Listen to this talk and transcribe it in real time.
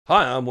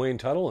Hi, I'm Wayne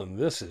Tuttle, and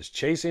this is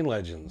Chasing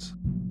Legends.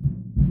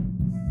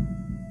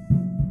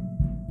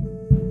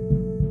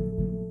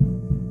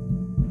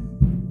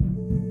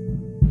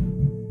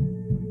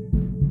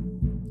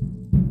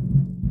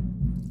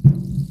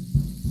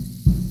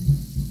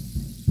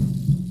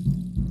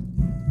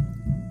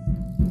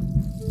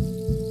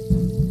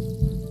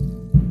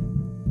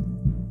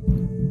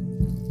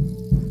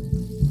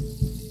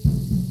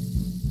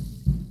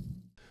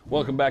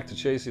 Welcome back to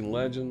Chasing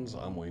Legends.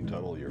 I'm Wayne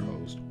Tuttle, your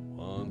host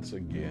once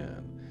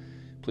again.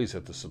 Please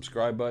hit the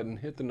subscribe button,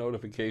 hit the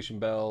notification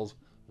bells,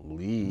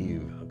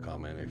 leave a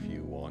comment if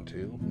you want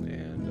to,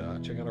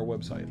 and check out our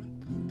website,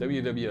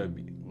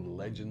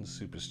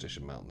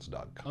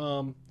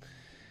 www.legendssuperstitionmountains.com.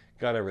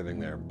 Got everything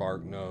there,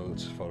 bark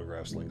notes,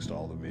 photographs, links to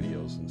all the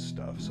videos and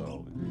stuff,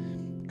 so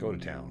go to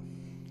town.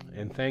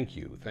 And thank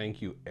you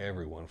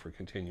everyone for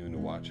continuing to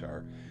watch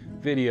our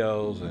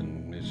videos,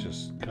 and it's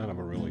just kind of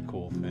a really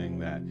cool thing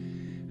that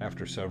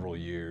after several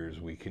years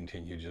we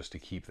continue just to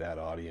keep that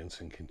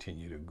audience and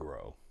continue to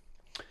grow.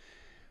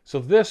 So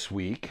this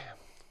week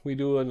we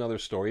do another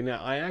story. Now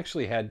I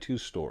actually had two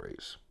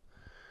stories.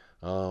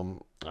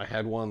 I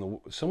had one,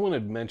 someone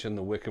had mentioned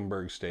the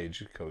Wickenburg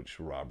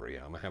stagecoach robbery.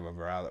 I have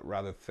a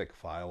rather thick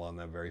file on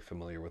that, very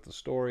familiar with the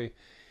story,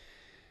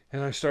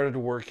 and I started to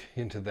work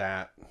into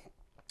that.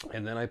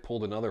 And then I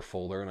pulled another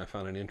folder and I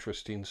found an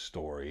interesting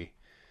story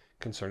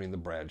concerning the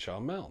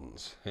Bradshaw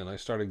Mountains. And I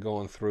started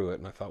going through it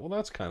and I thought, well,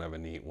 that's kind of a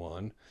neat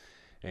one.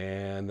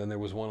 And then there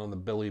was one on the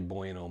Billy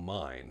Bueno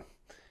mine.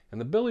 And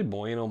the Billy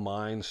Bueno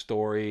mine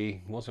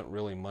story wasn't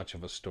really much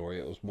of a story.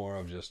 It was more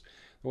of just,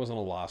 there wasn't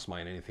a lost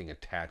mine, anything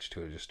attached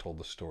to it. It just told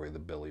the story of the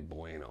Billy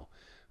Bueno.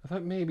 I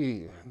thought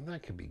maybe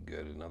that could be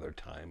good another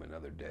time,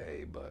 another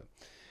day.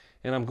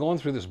 And I'm going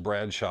through this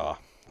Bradshaw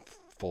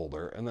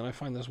folder, and then I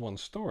find this one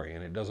story,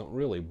 and it doesn't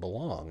really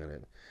belong in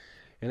it,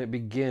 and it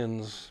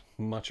begins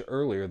much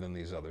earlier than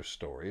these other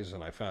stories.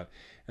 And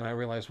I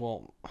realized,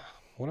 well,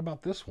 what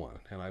about this one?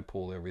 And I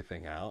pulled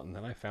everything out, and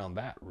then I found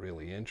that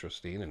really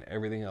interesting, and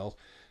everything else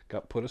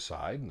got put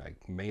aside, and I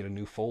made a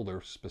new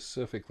folder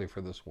specifically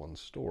for this one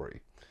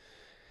story.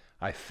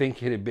 I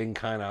think it had been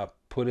kind of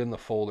put in the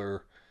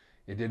folder.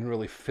 It didn't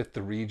really fit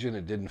the region.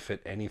 It didn't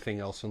fit anything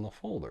else in the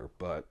folder,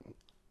 but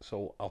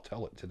so I'll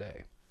tell it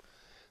today.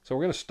 So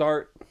we're going to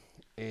start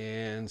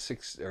in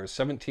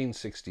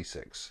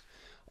 1766,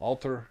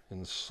 Altar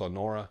in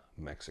Sonora,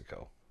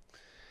 Mexico.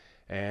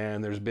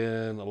 And there's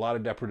been a lot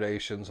of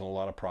depredations and a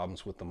lot of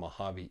problems with the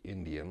Mojave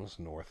Indians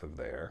north of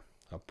there,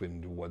 up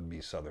into what would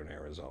be southern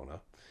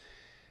Arizona.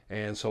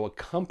 And so a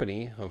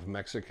company of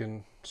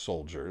Mexican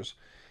soldiers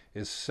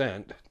is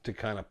sent to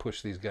kind of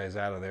push these guys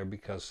out of there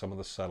because some of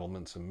the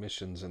settlements and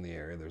missions in the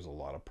area, there's a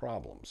lot of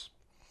problems.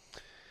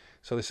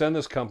 So they send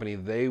this company,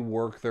 they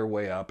work their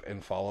way up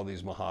and follow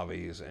these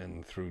Mojaves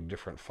and through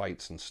different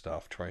fights and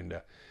stuff, trying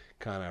to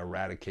kind of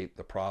eradicate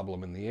the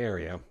problem in the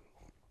area.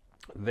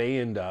 They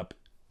end up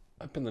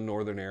in the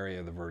northern area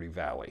of the Verde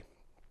Valley.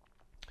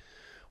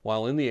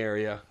 While in the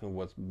area,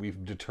 what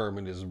we've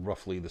determined is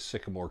roughly the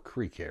Sycamore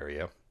Creek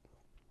area,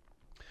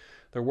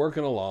 they're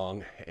working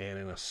along, and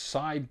in a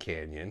side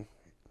canyon,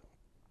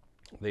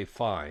 they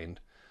find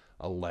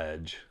a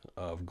ledge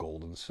of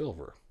gold and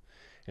silver.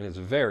 And it's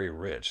very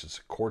rich. It's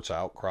a quartz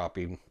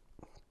outcropping.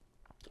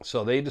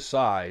 So they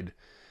decide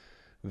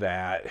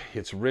that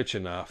it's rich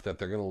enough that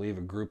they're going to leave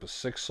a group of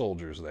 6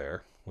 soldiers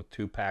there with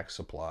 2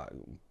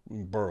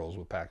 burros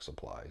with pack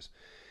supplies.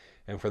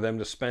 And for them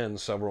to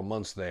spend several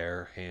months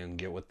there and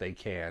get what they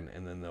can,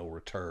 and then they'll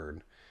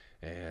return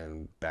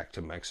and back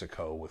to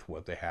Mexico with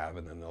what they have,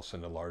 and then they'll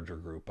send a larger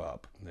group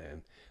up.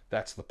 And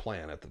that's the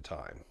plan at the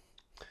time.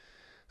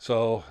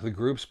 So the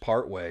groups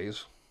part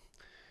ways.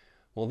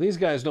 Well, these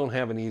guys don't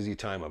have an easy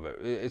time of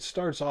it. It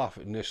starts off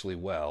initially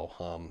well.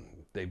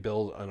 They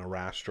build an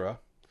arastra.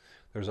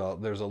 There's a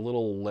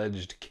little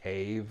ledged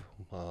cave,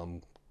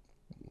 kind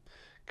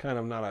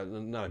of not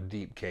a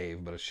deep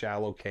cave, but a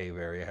shallow cave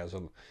area, has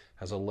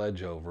a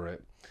ledge over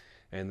it,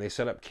 and they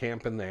set up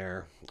camp in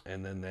there.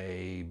 And then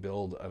they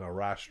build an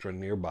arastra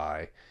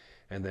nearby,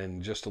 and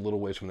then just a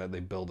little ways from that they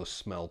build a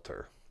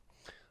smelter,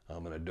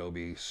 an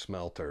adobe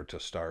smelter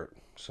to start,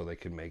 so they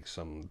can make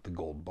the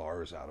gold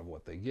bars out of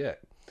what they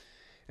get.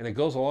 And it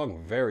goes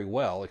along very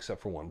well,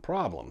 except for one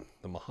problem.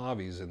 The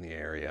Mojaves in the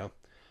area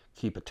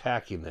keep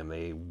attacking them.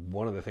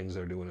 One of the things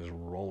they're doing is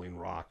rolling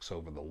rocks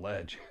over the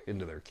ledge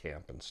into their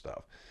camp and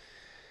stuff.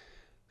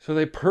 So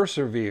they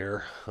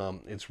persevere.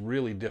 It's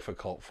really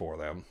difficult for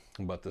them,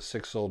 but the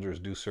 6 soldiers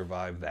do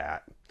survive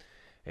that.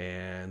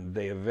 And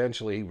they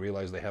eventually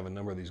realize they have a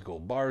number of these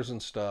gold bars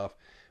and stuff,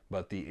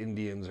 but the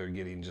Indians are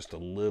getting just a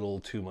little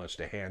too much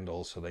to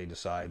handle, so they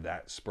decide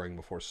that spring,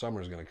 before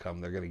summer's going to come,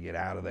 they're going to get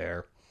out of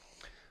there.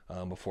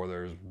 Before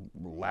there's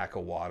lack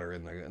of water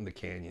in the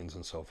canyons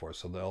and so forth.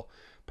 So they'll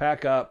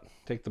pack up,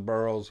 take the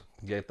burros,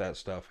 get that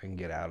stuff, and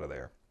get out of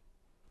there.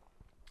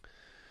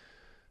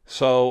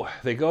 So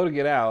they go to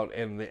get out,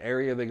 and the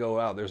area they go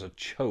out, there's a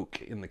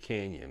choke in the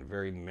canyon,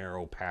 very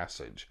narrow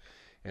passage.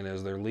 And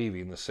as they're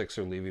leaving, the 6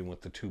 are leaving with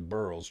the 2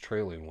 burros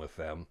trailing with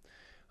them.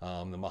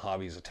 The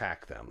Mojaves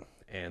attack them,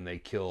 and they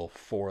kill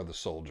 4 of the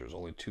soldiers.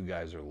 Only 2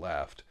 guys are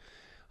left.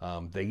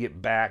 They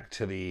get back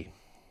to the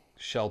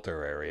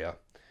shelter area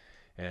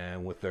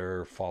and with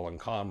their fallen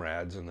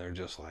comrades, and they're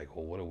just like,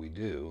 well, what do we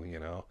do, you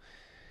know?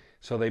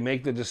 So they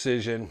make the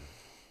decision.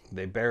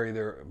 They bury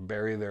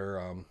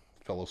their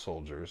fellow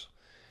soldiers.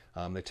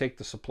 They take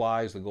the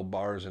supplies, the gold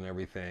bars and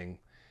everything,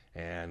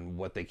 and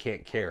what they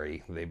can't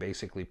carry, they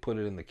basically put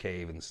it in the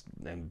cave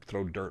and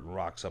throw dirt and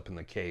rocks up in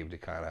the cave to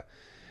kind of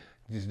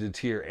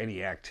deter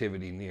any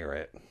activity near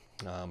it,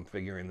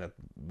 figuring that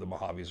the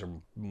Mojaves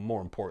are,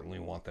 more importantly,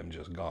 want them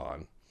just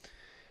gone.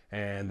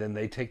 And then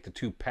they take the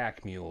 2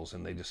 pack mules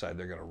and they decide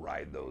they're going to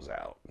ride those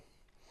out.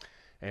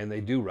 And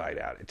they do ride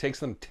out. It takes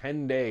them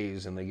 10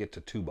 days and they get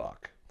to Tubac.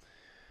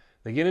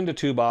 They get into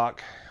Tubac.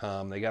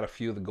 They got a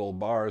few of the gold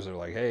bars. They're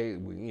like, hey,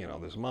 you know,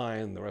 this is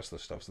mine. The rest of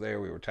the stuff's there.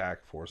 We were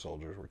attacked. 4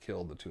 soldiers were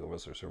killed. The 2 of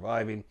us are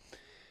surviving.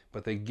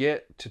 But they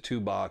get to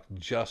Tubac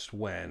just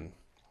when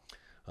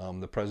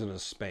the president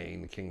of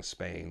Spain, the king of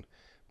Spain,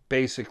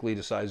 basically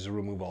decides to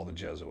remove all the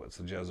Jesuits.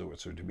 The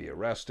Jesuits are to be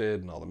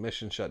arrested and all the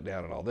missions shut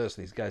down and all this.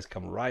 These guys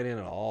come right in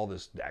and all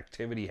this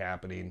activity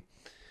happening.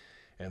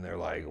 And they're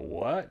like,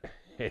 what?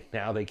 And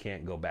now they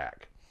can't go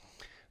back.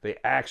 They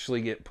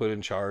actually get put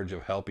in charge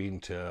of helping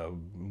to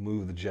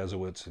move the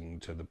Jesuits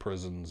into the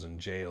prisons and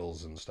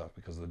jails and stuff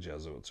because the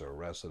Jesuits are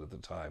arrested at the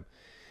time.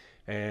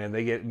 And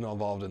they get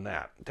involved in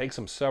that. It takes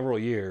them several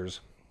years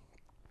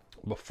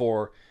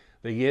before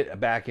they get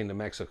back into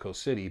Mexico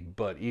City,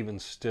 but even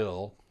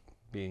still,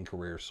 being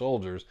career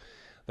soldiers,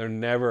 they're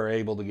never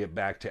able to get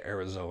back to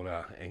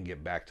Arizona and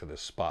get back to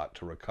this spot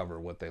to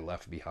recover what they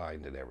left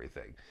behind and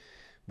everything.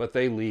 But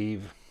they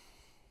leave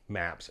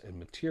maps and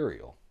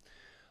material.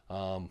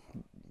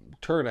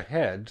 Turn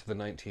ahead to the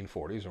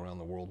 1940s, around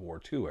the World War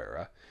II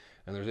era,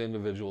 and there's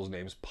individuals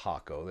named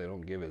Paco. They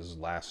don't give his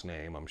last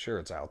name. I'm sure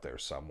it's out there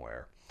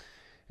somewhere.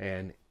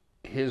 And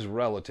his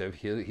relative,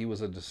 he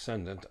was a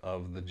descendant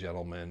of the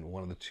gentleman,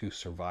 one of the 2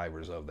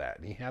 survivors of that.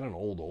 And he had an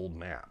old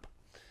map.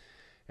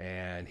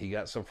 And he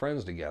got some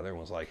friends together and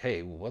was like,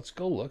 hey, well, let's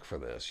go look for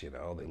this. You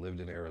know, they lived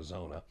in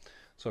Arizona.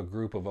 So a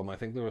group of them, I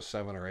think there were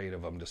 7 or 8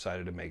 of them,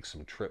 decided to make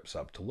some trips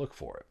up to look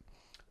for it.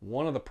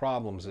 One of the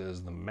problems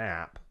is the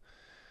map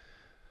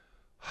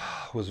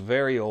was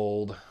very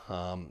old.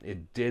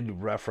 It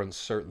did reference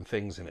certain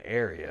things in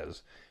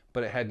areas,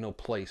 but it had no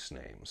place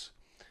names.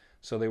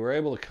 So they were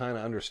able to kind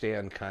of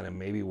understand kind of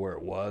maybe where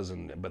it was,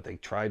 but they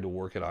tried to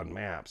work it on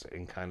maps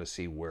and kind of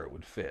see where it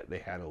would fit. They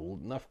had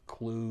enough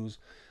clues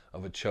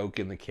of a choke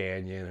in the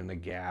canyon and a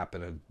gap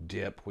and a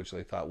dip, which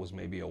they thought was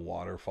maybe a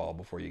waterfall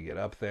before you get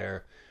up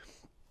there.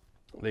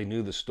 They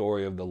knew the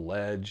story of the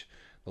ledge,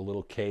 the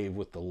little cave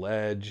with the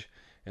ledge,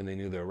 and they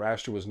knew the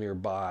arrastra was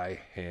nearby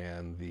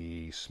and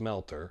the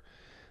smelter.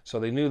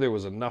 So they knew there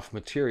was enough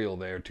material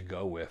there to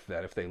go with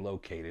that if they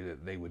located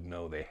it, they would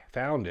know they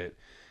found it,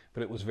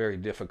 but it was very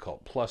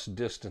difficult. Plus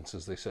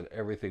distances, they said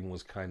everything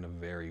was kind of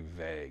very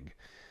vague.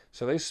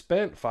 So they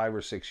spent 5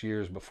 or 6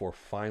 years before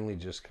finally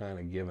just kind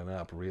of giving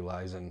up,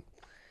 realizing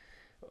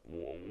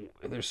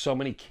there's so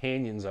many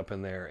canyons up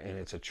in there and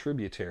it's a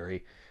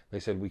tributary. They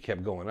said we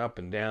kept going up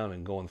and down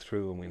and going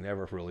through and we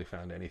never really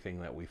found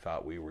anything that we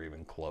thought we were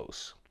even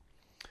close.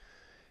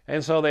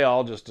 And so they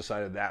all just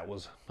decided that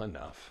was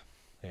enough.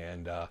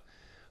 And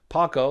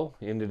Paco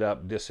ended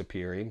up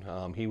disappearing.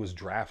 He was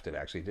drafted,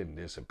 actually, he didn't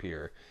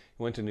disappear.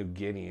 He went to New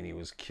Guinea and he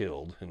was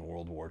killed in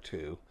World War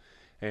II.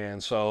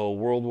 And so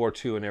World War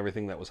II and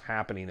everything that was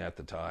happening at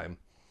the time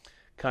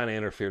kind of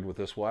interfered with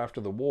this. Well, after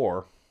the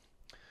war,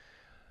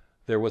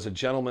 there was a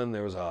gentleman,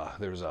 there was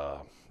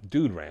a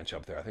dude ranch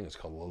up there. I think it's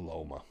called La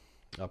Loma,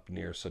 up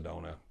near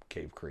Sedona,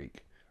 Cave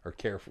Creek, or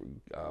Carefree,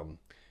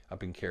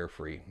 up in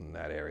Carefree in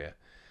that area.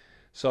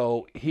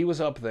 So he was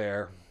up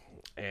there,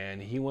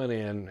 and he went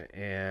in,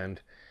 and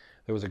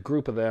there was a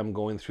group of them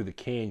going through the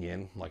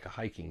canyon, like a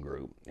hiking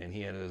group, and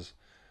he had his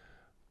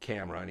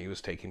camera, and he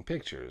was taking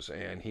pictures,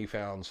 and he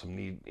found some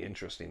neat,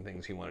 interesting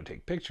things he wanted to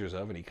take pictures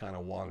of, and he kind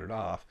of wandered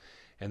off,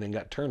 and then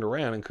got turned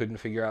around and couldn't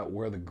figure out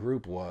where the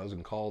group was,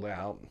 and called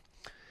out,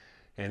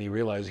 and he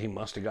realized he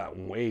must have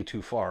gotten way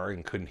too far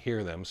and couldn't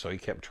hear them, so he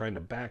kept trying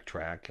to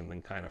backtrack and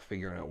then kind of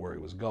figuring out where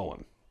he was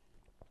going.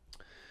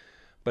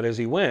 But as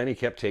he went, he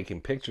kept taking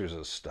pictures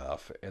of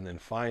stuff, and then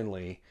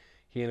finally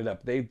he ended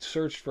up, they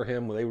searched for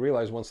him. They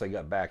realized once they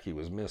got back he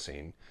was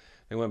missing.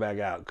 They went back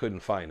out, couldn't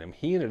find him.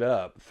 He ended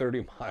up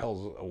 30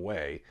 miles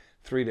away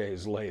 3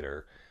 days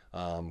later,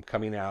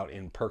 coming out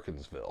in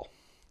Perkinsville.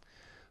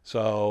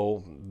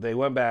 So they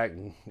went back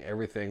and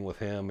everything with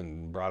him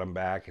and brought him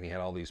back, and he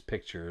had all these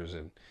pictures,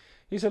 and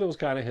he said it was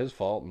kind of his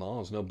fault and all, it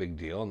was no big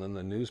deal. And then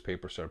the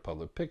newspaper started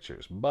publishing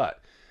pictures.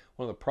 But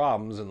one of the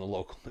problems in the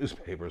local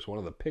newspapers, one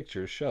of the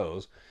pictures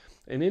shows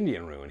an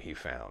Indian ruin he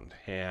found.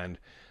 And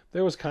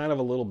there was kind of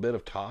a little bit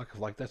of talk of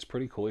like, that's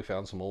pretty cool. He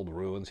found some old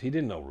ruins. He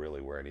didn't know really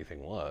where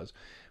anything was.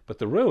 But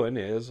the ruin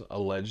is a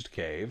ledged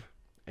cave,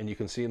 and you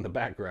can see in the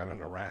background an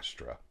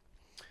arrastra.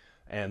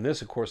 And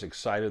this, of course,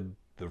 excited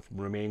the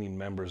remaining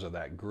members of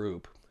that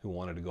group who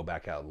wanted to go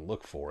back out and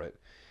look for it.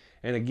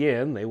 And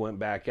again, they went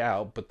back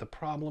out, but the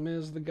problem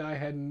is the guy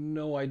had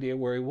no idea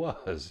where he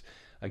was.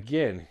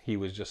 Again, he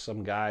was just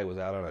some guy who was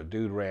out on a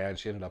dude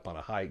ranch, ended up on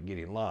a hike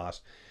getting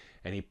lost,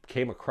 and he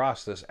came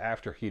across this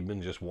after he'd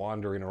been just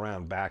wandering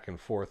around back and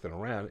forth and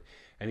around,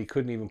 and he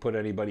couldn't even put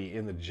anybody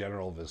in the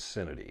general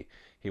vicinity.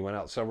 He went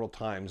out several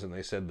times, and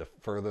they said the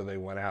further they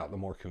went out, the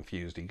more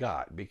confused he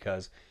got,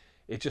 because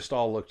it just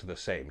all looked the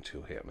same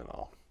to him and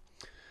all.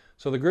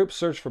 So the group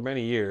searched for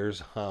many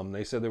years.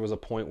 They said there was a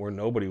point where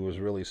nobody was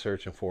really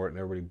searching for it and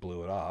everybody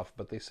blew it off,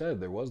 but they said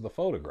there was the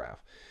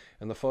photograph,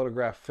 and the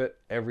photograph fit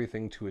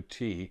everything to a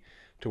T,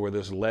 to where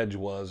this ledge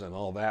was and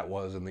all that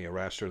was in the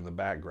arrestor in the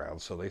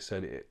background. So they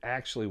said it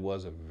actually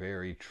was a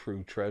very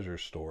true treasure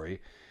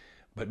story,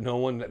 but no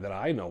one that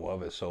I know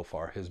of is so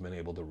far has been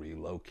able to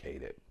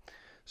relocate it.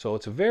 So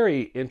it's a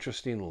very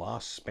interesting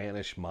lost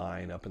Spanish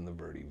mine up in the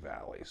Verde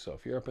Valley. So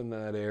if you're up in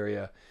that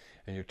area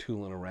and you're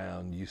tooling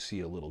around, you see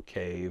a little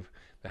cave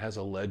that has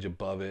a ledge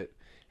above it,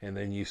 and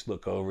then you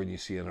look over and you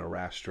see an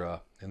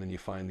arastra, and then you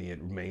find the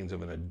remains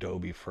of an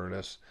adobe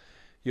furnace.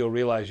 You'll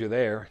realize you're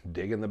there,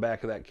 dig in the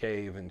back of that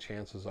cave, and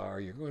chances are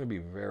you're going to be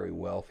very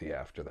wealthy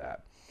after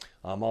that.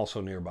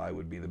 Also nearby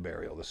would be the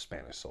burial of the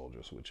Spanish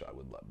soldiers, which I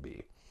would let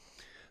be.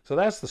 So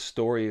that's the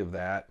story of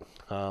that.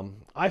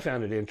 I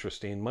found it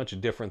interesting, much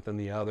different than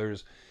the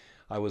others.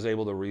 I was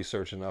able to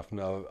research enough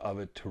of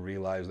it to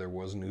realize there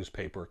was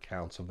newspaper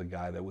accounts of the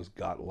guy that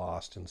got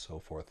lost and so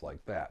forth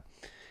like that.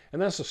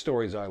 And that's the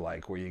stories I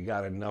like, where you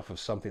got enough of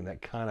something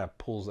that kind of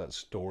pulls that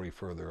story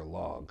further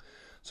along.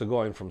 So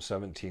going from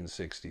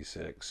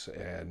 1766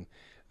 and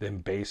then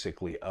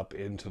basically up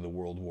into the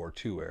World War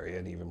II area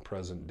and even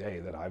present day,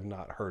 that I've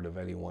not heard of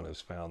anyone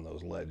has found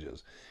those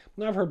ledges.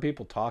 And I've heard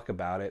people talk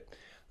about it.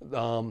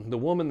 The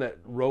woman that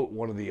wrote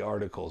one of the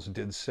articles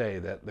did say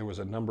that there was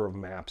a number of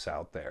maps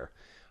out there.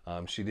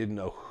 She didn't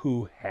know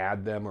who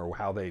had them or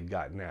how they'd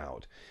gotten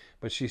out,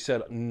 but she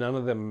said none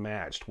of them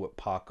matched what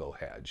Paco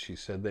had. She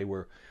said they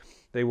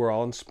were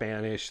all in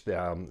Spanish,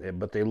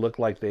 but they looked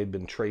like they'd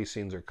been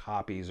tracings or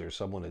copies, or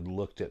someone had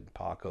looked at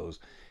Paco's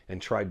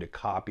and tried to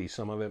copy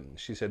some of it.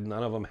 She said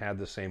none of them had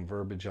the same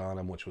verbiage on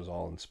them, which was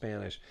all in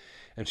Spanish.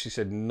 And she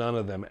said none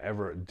of them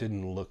ever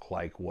didn't look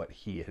like what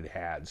he had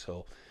had.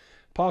 So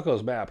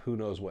Paco's map, who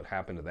knows what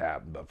happened to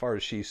that. But as far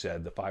as she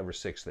said, the 5 or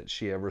 6 that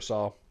she ever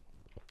saw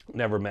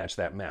never matched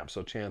that map.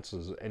 So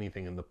chances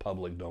anything in the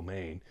public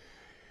domain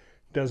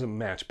doesn't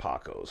match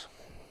Paco's.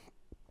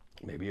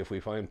 Maybe if we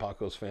find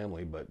Paco's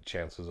family, but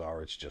chances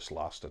are it's just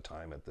lost to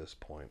time at this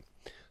point.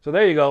 So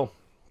there you go.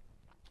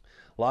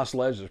 Lost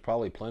Ledge, there's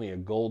probably plenty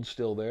of gold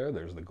still there.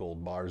 There's the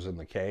gold bars in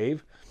the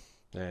cave.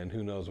 And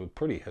who knows, with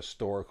pretty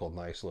historical,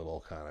 nice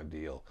little kind of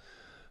deal.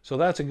 So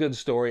that's a good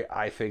story,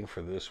 I think,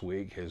 for this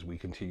week as we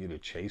continue to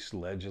chase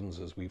legends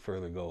as we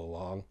further go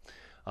along.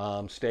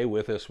 Stay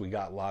with us. We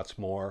got lots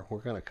more. We're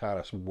going to kind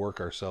of work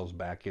ourselves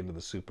back into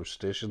the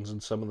superstitions in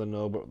some of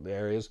the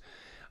areas.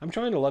 I'm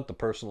trying to let the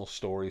personal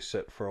story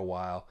sit for a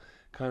while,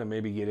 kind of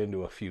maybe get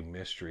into a few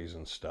mysteries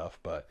and stuff.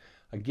 But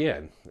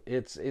again,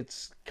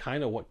 it's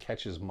kind of what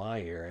catches my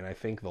ear, and I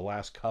think the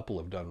last couple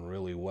have done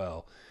really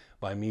well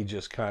by me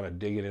just kind of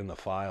digging in the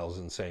files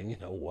and saying, you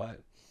know what,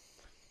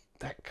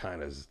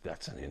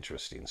 that's an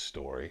interesting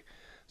story.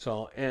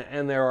 So,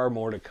 and there are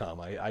more to come.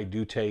 I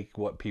do take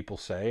what people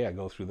say, I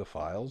go through the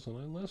files and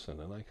I listen,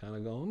 and I kind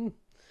of go,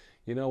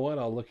 you know what,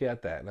 I'll look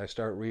at that, and I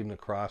start reading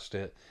across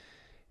it.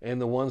 And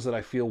the ones that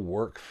I feel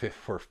work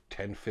for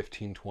 10,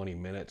 15, 20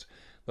 minutes,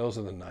 those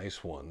are the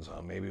nice ones.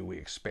 Maybe we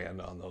expand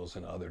on those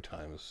in other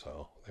times.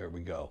 So there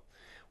we go.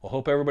 Well,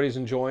 hope everybody's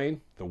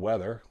enjoying the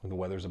weather. The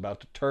weather's about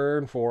to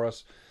turn for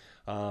us.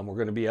 We're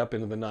going to be up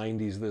into the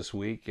 90s this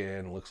week,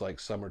 and it looks like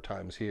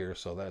summertime's here.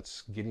 So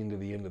that's getting to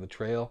the end of the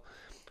trail.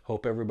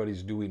 Hope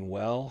everybody's doing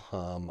well.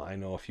 I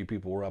know a few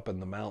people were up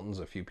in the mountains.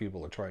 A few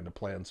people are trying to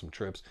plan some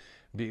trips.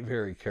 Be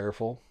very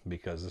careful,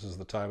 because this is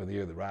the time of the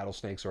year the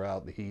rattlesnakes are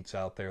out, the heat's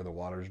out there, the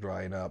water's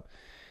drying up.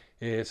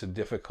 It's a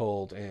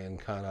difficult and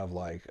kind of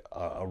like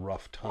a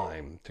rough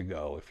time to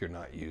go if you're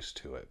not used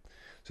to it.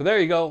 So there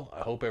you go. I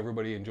hope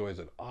everybody enjoys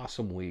an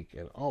awesome week.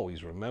 And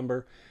always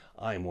remember,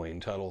 I'm Wayne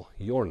Tuttle.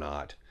 You're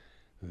not.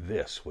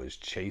 This was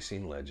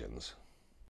Chasing Legends.